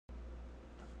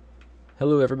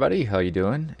Hello everybody, how you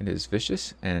doing? It is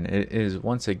Vicious, and it is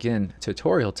once again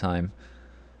tutorial time.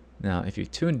 Now, if you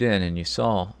tuned in and you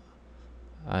saw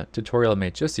a tutorial I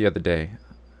made just the other day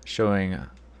showing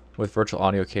with virtual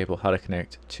audio cable how to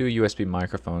connect two USB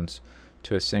microphones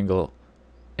to a single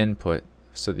input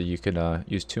so that you could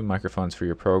use two microphones for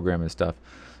your program and stuff.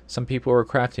 Some people were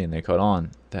crafty and they caught on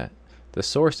that the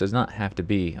source does not have to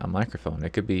be a microphone.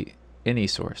 It could be any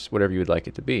source, whatever you would like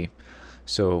it to be.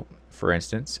 So, for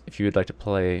instance, if you would like to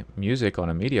play music on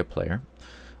a media player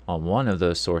on one of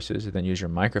those sources and then use your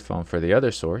microphone for the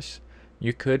other source,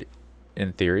 you could,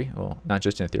 in theory, well, not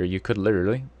just in theory, you could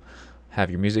literally have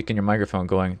your music and your microphone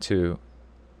going to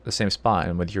the same spot,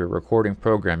 and with your recording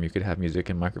program you could have music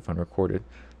and microphone recorded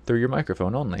through your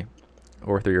microphone only,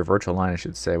 or through your virtual line I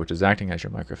should say, which is acting as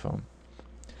your microphone.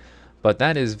 But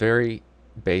that is very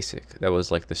basic. That was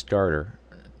like the starter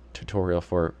tutorial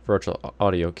for virtual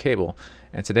audio cable,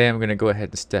 and today I'm going to go ahead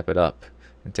and step it up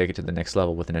and take it to the next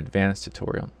level with an advanced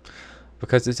tutorial.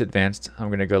 Because it's advanced, I'm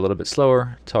going to go a little bit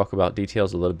slower, talk about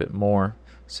details a little bit more.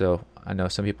 So I know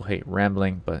some people hate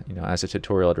rambling, but as a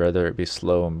tutorial I'd rather it be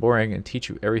slow and boring and teach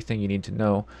you everything you need to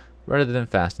know rather than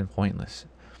fast and pointless.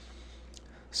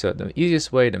 So the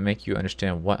easiest way to make you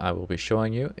understand what I will be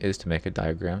showing you is to make a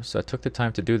diagram. So I took the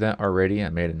time to do that already. I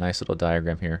made a nice little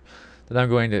diagram here that I'm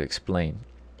going to explain.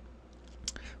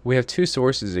 We have two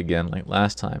sources again like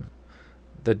last time.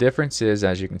 The difference is,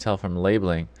 as you can tell from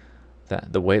labeling,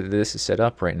 that the way that this is set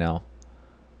up right now,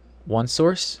 one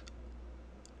source,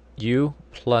 you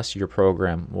plus your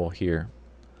program will hear.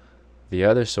 The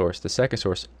other source, the second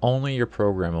source, only your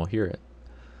program will hear it.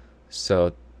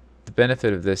 So the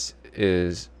benefit of this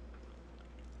is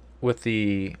with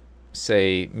the,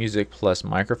 say, music plus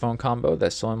microphone combo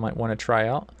that someone might want to try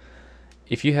out,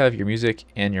 if you have your music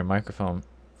and your microphone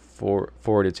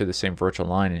forwarded to the same virtual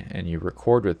line and you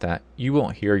record with that, you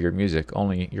won't hear your music,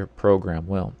 only your program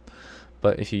will.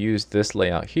 But if you use this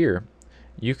layout here,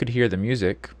 you could hear the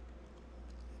music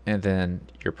and then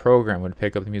your program would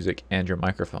pick up the music and your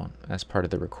microphone as part of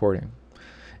the recording.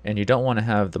 And you don't want to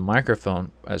have the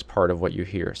microphone as part of what you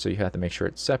hear, so you have to make sure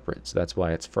it's separate. So that's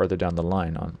why it's further down the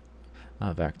line on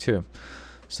VAC 2.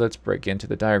 So let's break into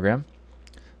the diagram.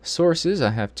 Sources,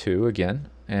 I have two again,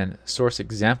 and source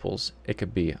examples, it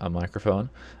could be a microphone,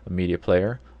 a media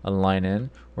player, a line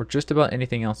in, or just about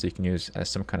anything else you can use as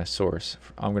some kind of source.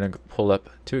 I'm going to pull up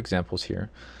two examples here.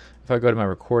 If I go to my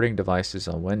recording devices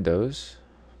on Windows,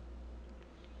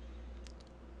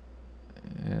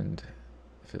 and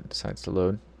if it decides to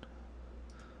load,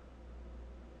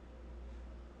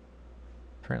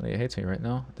 apparently it hates me right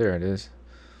now. There it is.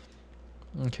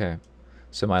 Okay,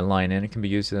 so my line in can be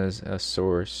used as a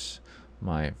source.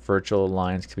 My virtual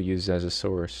lines can be used as a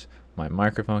source. My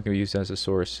microphone can be used as a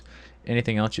source.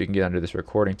 Anything else you can get under this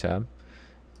recording tab.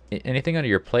 Anything under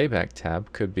your playback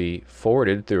tab could be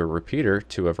forwarded through a repeater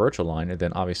to a virtual line, and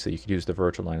then obviously you could use the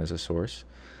virtual line as a source.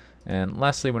 And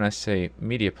lastly, when I say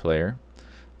media player,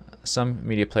 some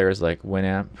media players like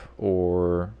Winamp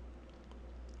or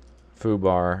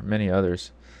Foobar, many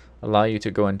others, allow you to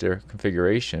go into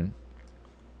configuration,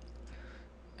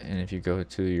 and if you go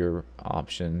to your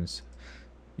options,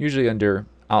 usually under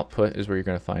output is where you're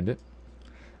going to find it,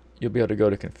 you'll be able to go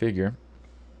to configure,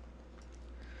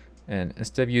 and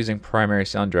instead of using primary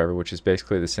sound driver, which is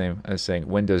basically the same as saying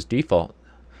Windows default,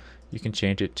 you can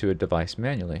change it to a device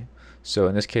manually. So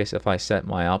in this case, if I set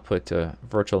my output to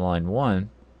virtual line 1,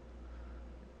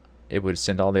 it would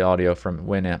send all the audio from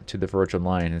Winamp to the virtual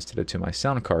line instead of to my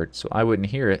sound card, so I wouldn't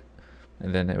hear it,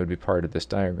 and then it would be part of this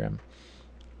diagram.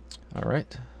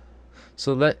 Alright,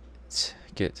 so let's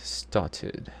get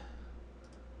started.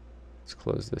 Let's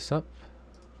close this up.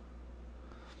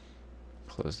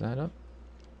 Close that up.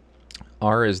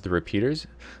 R is the repeaters.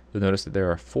 You'll notice that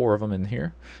there are 4 of them in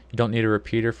here. You don't need a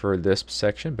repeater for this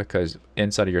section because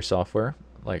inside of your software,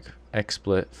 like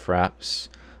XSplit, Fraps,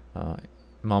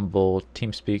 Mumble,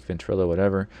 TeamSpeak, Ventrillo,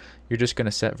 whatever, you're just going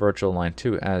to set virtual line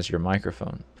 2 as your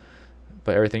microphone.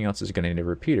 But everything else is going to need a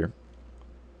repeater.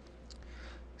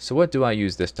 So what do I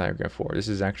use this diagram for? This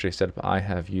is actually a setup I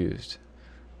have used.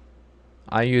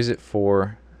 I use it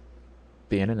for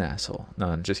being an asshole. No,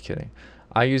 I'm just kidding.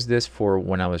 I use this for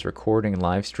when I was recording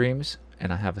live streams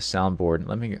and I have a soundboard.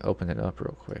 Let me open it up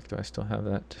real quick. Do I still have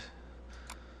that?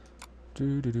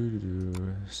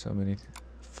 So many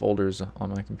folders on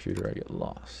my computer, I get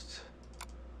lost.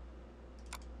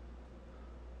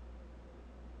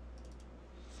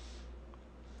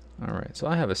 Alright, so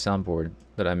I have a soundboard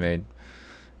that I made,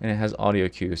 and it has audio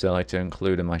cues that I like to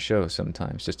include in my show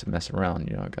sometimes just to mess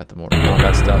around. I got the Mortal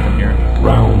Kombat stuff in here.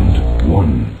 Round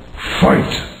 1,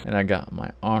 fight! And I got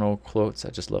my Arnold quotes. I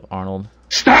just love Arnold.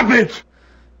 Stop it!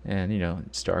 and, you know,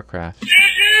 StarCraft.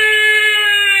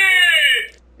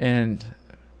 And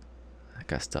I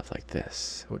got stuff like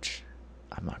this, which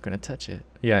I'm not going to touch it.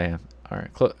 Yeah, I am. All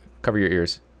right, cover your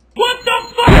ears. What the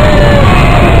fuck?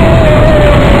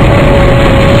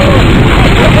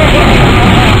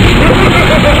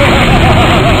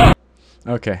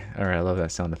 Okay, all right, I love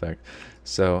that sound effect.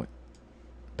 So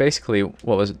basically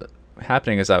what was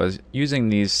happening is I was using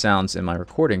these sounds in my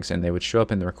recordings and they would show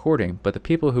up in the recording, but the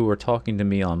people who were talking to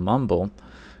me on Mumble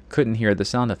couldn't hear the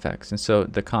sound effects, and so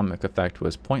the comic effect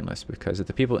was pointless, because if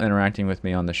the people interacting with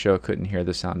me on the show couldn't hear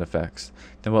the sound effects,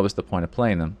 then what was the point of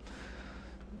playing them?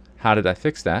 How did I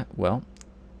fix that? Well,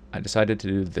 I decided to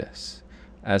do this.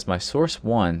 As my source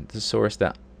 1, the source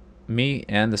that me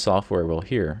and the software will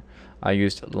hear, I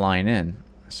used line in.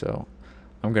 So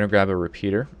I'm going to grab a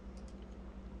repeater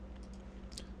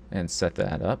and set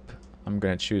that up. I'm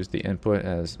going to choose the input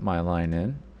as my line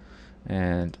in,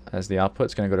 and as the output,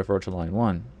 it's going to go to virtual line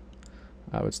 1.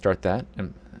 I would start that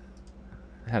and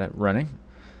had it running.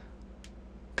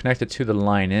 Connected to the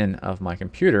line in of my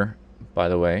computer, by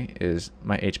the way, is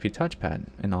my HP touchpad,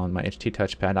 and on my HP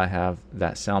touchpad I have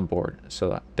that soundboard, so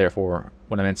that, therefore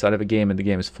when I'm inside of a game and the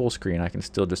game is full screen, I can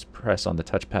still just press on the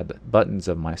touchpad buttons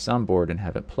of my soundboard and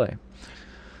have it play.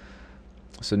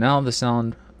 So now the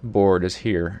soundboard is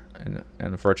here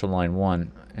in virtual line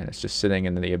 1, and it's just sitting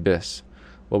in the abyss.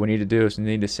 What we need to do is we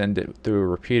need to send it through a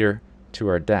repeater to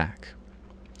our DAC.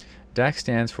 DAC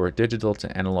stands for digital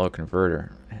to analog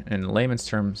converter. In layman's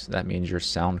terms, that means your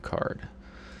sound card.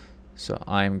 So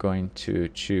I'm going to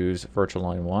choose virtual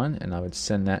line 1, and I would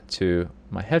send that to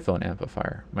my headphone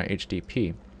amplifier, my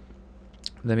HDP.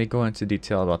 Let me go into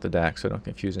detail about the DAC so I don't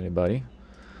confuse anybody.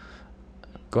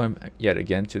 Going yet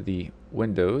again to the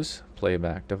Windows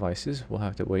playback devices. We'll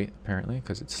have to wait apparently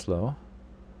because it's slow.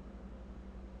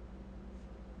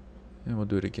 And we'll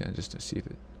do it again just to see if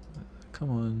it...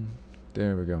 Come on.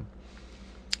 There we go.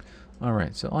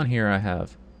 Alright, so on here I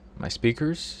have my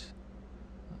speakers.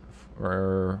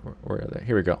 Where are they?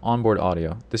 Here we go. Onboard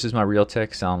audio. This is my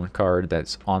Realtek sound card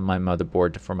that's on my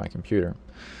motherboard for my computer.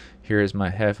 Here is my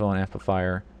headphone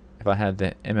amplifier. If I had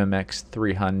the MMX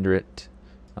 300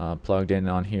 plugged in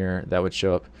on here, that would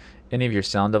show up. Any of your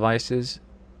sound devices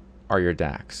are your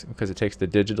DACs, because it takes the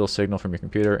digital signal from your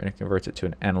computer and it converts it to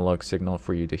an analog signal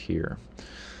for you to hear.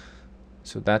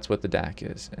 So that's what the DAC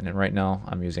is. And then right now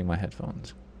I'm using my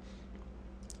headphones.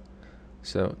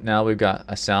 So now we've got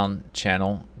a sound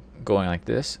channel going like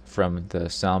this from the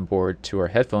soundboard to our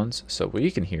headphones so we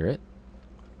can hear it.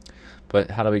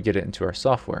 But how do we get it into our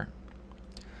software?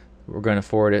 We're going to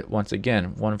forward it once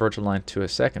again, one virtual line to a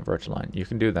second virtual line. You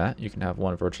can do that. You can have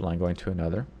one virtual line going to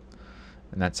another.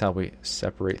 And that's how we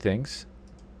separate things.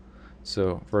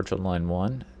 So virtual line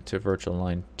 1 to virtual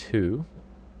line 2.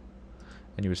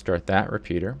 And you would start that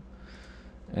repeater.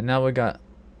 And now we got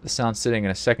the sound sitting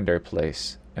in a secondary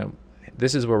place. And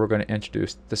this is where we're going to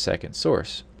introduce the second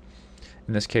source.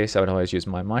 In this case, I would always use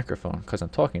my microphone because I'm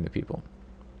talking to people.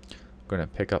 I'm going to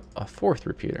pick up a fourth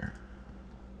repeater.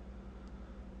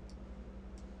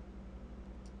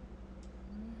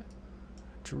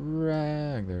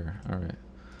 Drag there. All right.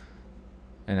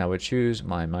 And I would choose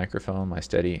my microphone, my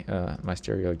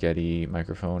stereo Getty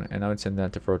microphone, and I would send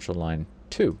that to virtual line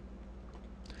 2.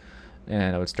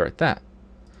 And I would start that.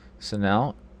 So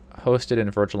now, hosted in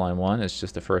virtual line 1 is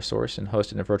just the first source, and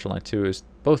hosted in virtual line 2 is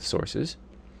both sources.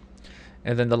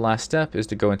 And then the last step is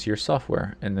to go into your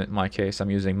software. And in my case,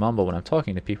 I'm using Mumble when I'm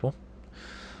talking to people.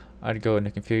 I'd go into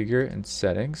configure and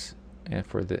settings, and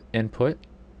for the input,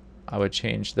 I would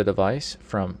change the device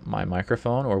from my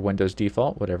microphone or Windows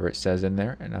default, whatever it says in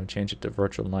there, and I would change it to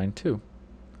virtual line 2.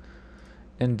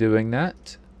 In doing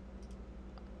that,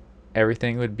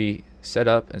 everything would be set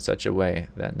up in such a way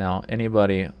that now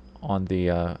anybody on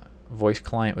the voice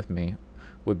client with me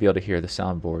would be able to hear the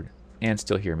soundboard and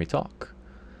still hear me talk.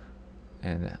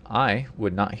 And I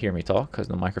would not hear me talk because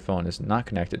the microphone is not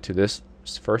connected to this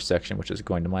first section, which is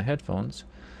going to my headphones,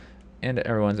 and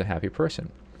everyone's a happy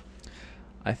person.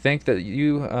 I think that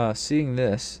you seeing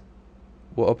this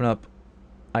will open up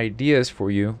ideas for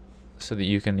you so that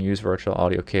you can use virtual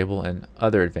audio cable in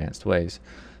other advanced ways.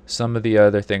 Some of the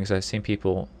other things I've seen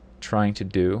people trying to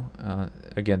do,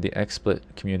 again, the XSplit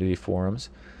community forums,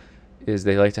 is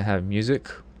they like to have music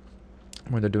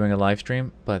when they're doing a live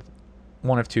stream, but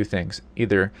one of two things.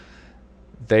 Either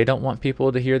they don't want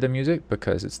people to hear the music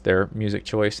because it's their music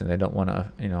choice and they don't want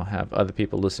to, have other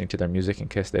people listening to their music in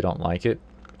case they don't like it.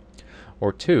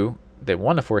 Or two, they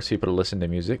want to force people to listen to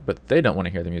music, but they don't want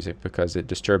to hear the music because it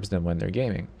disturbs them when they're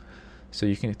gaming. So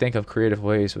you can think of creative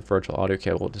ways with virtual audio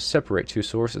cable to separate two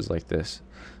sources like this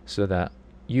so that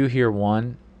you hear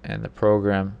one and the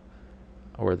program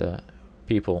or the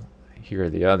people hear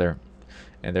the other,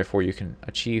 and therefore you can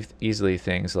achieve easily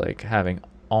things like having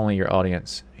only your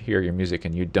audience hear your music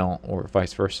and you don't, or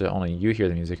vice versa, only you hear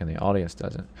the music and the audience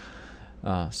doesn't.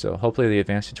 So hopefully the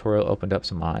advanced tutorial opened up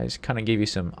some eyes, kind of gave you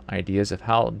some ideas of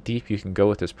how deep you can go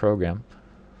with this program.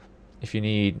 If you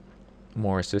need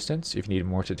more assistance, if you need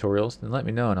more tutorials, then let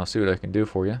me know and I'll see what I can do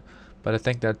for you. But I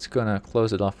think that's going to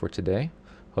close it off for today.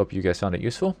 Hope you guys found it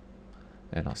useful,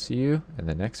 and I'll see you in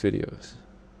the next videos.